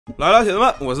来了，铁子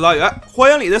们，我是大宇。火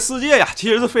影里的世界呀，其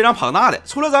实是非常庞大的。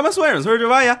除了咱们酸忍村之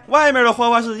外呀，外面的花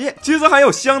花世界其实还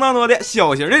有相当多的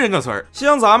小型的忍者村。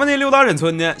像咱们的六大忍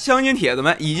村呢，相信铁子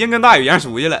们已经跟大宇一样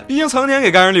熟悉了，毕竟成天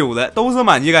给干人溜达，都是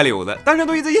满街该溜达。但是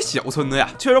对于这些小村子呀，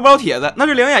确实不知道铁子那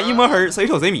是两眼一抹黑，谁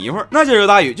瞅谁迷糊。那今儿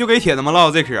大宇就给铁子们唠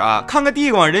唠这嗑啊，看看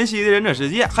地广人稀的忍者世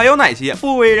界还有哪些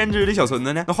不为人知的小村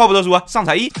子呢？那话不多说，上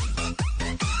才艺。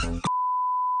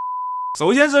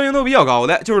首先知名度比较高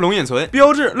的就是龙隐村，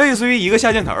标志类似于一个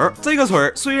下箭头。这个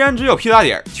村虽然只有屁大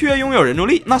点，却拥有人助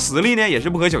力，那实力呢也是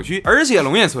不可小觑。而且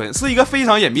龙隐村是一个非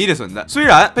常隐蔽的村子，虽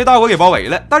然被大国给包围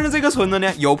了，但是这个村子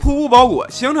呢有瀑布包裹，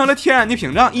形成了天然的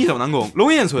屏障，易守难攻。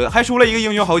龙隐村还出了一个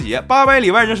英雄豪杰，800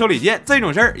里外人手里剑，这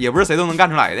种事儿也不是谁都能干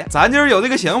出来的。咱就是有这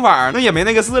个想法，那也没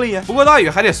那个势力呀。不过大宇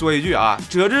还得说一句啊，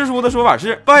折之书的说法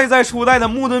是败在初代的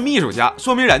木盾秘书下，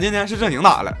说明人家呢是正经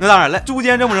打了。那当然了，诛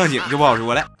奸正不正经就不好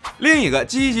说了。另一个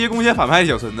积极贡献反派的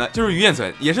小村子就是鱼眼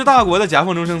村，也是大国的夹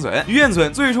缝中生存。鱼眼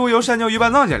村最初由山椒鱼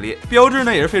半藏建立，标志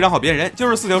呢也是非常好辨认，就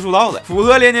是4条竖道子，符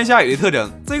合连年下雨的特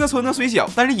征。这个村子虽小，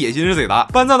但是野心是贼大。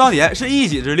半藏当年是一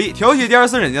己之力挑起第2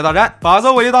次忍界大战，把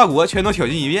周围的大国全都挑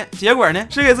尽一遍，结果呢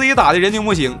是给自己打的人丁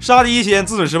不行，杀敌1000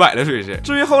自损10百了属于是。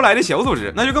至于后来的小组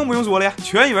织，那就更不用说了呀，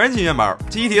全员金元宝，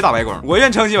集体打白工，我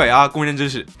愿称其为工人之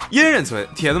耻。阴忍村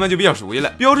铁子们就比较熟悉了，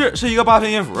标志是一个8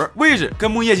分音符，位置跟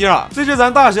木叶接壤，这是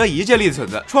咱大蛇仪建立的村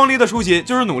子，创立的初心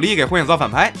就是努力给火影造反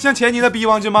派，像前期的逼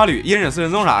王军马吕、阴忍4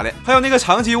人众啥的，还有那个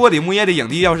长期卧底木叶的影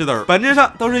帝钥匙兜，本质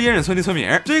上都是阴忍村的村名。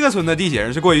这个村的地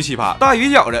形是过于奇葩，大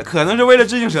鱼觉着可能是为了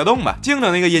致敬蛇洞吧，敬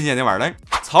着那个阴间的玩意儿。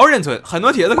草忍村很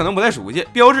多铁子可能不太熟悉，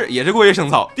标志也是过于生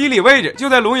草，地理位置就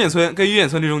在龙隐村跟鱼眼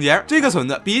村的中间。这个村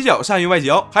子比较善于外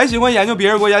交，还喜欢研究别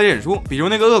人国家的忍术，比如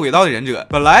那个恶鬼道的忍者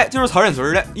本来就是草忍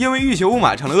村的，因为欲求不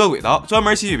满成了恶鬼道，专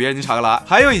门吸取别人的查克拉。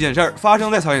还有一件事儿发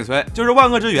生在草忍村，就是万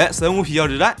恶之源神无皮胶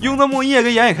之战，用着木叶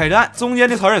跟岩野开战，中间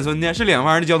的草忍村呢是两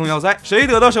方的交通要塞，谁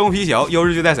得到神无皮条优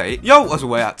势就带谁。要我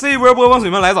说呀，这一波波光水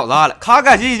们来早炸了，卡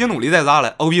卡奇已经努力在炸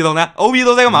了，OP 都呢 ？OP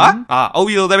都在干嘛啊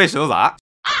 ？OP 都在被石头砸。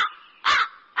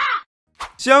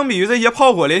相比于这些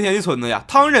炮火连天的村子呀，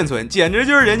汤忍村简直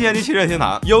就是人间的亲热天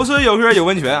堂，有吃有喝有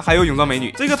温泉，还有泳装美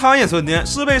女。这个汤忍村呢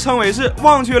是被称为是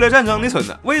忘却了战争的村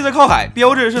子，位置靠海，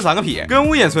标志是3个撇，跟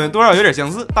乌眼村多少有点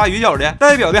相似。大鱼角的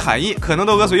代表的含义可能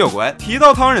都和水有关。提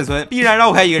到汤忍村，必然绕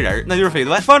不开一个人，那就是飞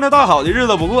段。放着大好的日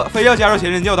子不过，非要加入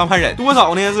前任教当叛忍，多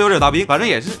少呢是有点大病。反正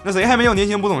也是，那谁还没有年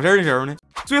轻不懂事的时候呢？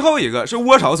最后一个是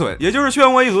窝巢村，也就是漩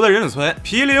涡一族的忍者村，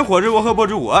毗邻火之国和波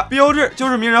之国，标志就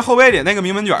是鸣人后背的那个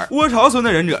名门卷。窝巢村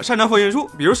的忍者擅长封印术，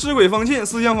比如尸鬼封沁、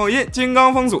思乡封印、金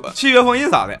刚封锁、契约封印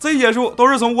啥的，这些术都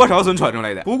是从窝巢村传出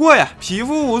来的。不过呀，匹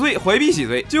夫无罪，怀璧洗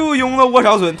罪，就用到窝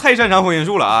巢村太擅长封印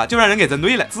术了啊，就让人给针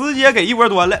对了，直接给一窝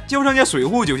端了，就剩下水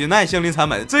户、九心奈、香菱、残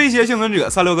门这些幸存者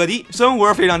散落各地，生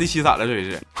活非常的凄惨了，这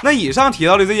是。那以上提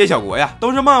到的这些小国呀，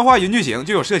都是漫画云剧情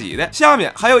就有涉及的。下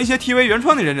面还有一些 TV 原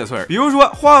创的忍者村，比如说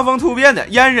画风突变的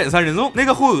烟忍3人众，那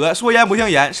个护额说烟不像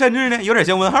烟，甚至呢有点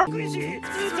像问号。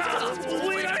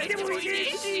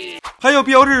还有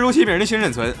标志如其名的新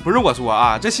忍村，不是我说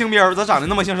啊，这星标咋长得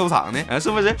那么像收藏呢？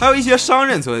是不是？还有一些商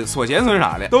忍村、锁钱村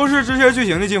啥的，都是支线剧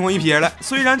情的惊鸿一瞥了。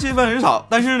虽然进分很少，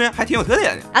但是呢还挺有特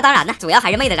点的。啊，当然呢，主要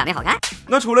还是妹子长得好看。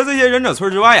那除了这些忍者村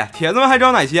之外呀，铁子们还知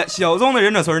道哪些小众的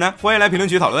忍者村呢？欢迎来评论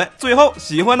区讨论。最后，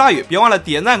喜欢大宇别忘了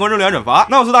点赞、关注、留言、转发。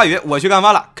那我是大宇，我去干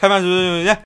饭了，开饭去。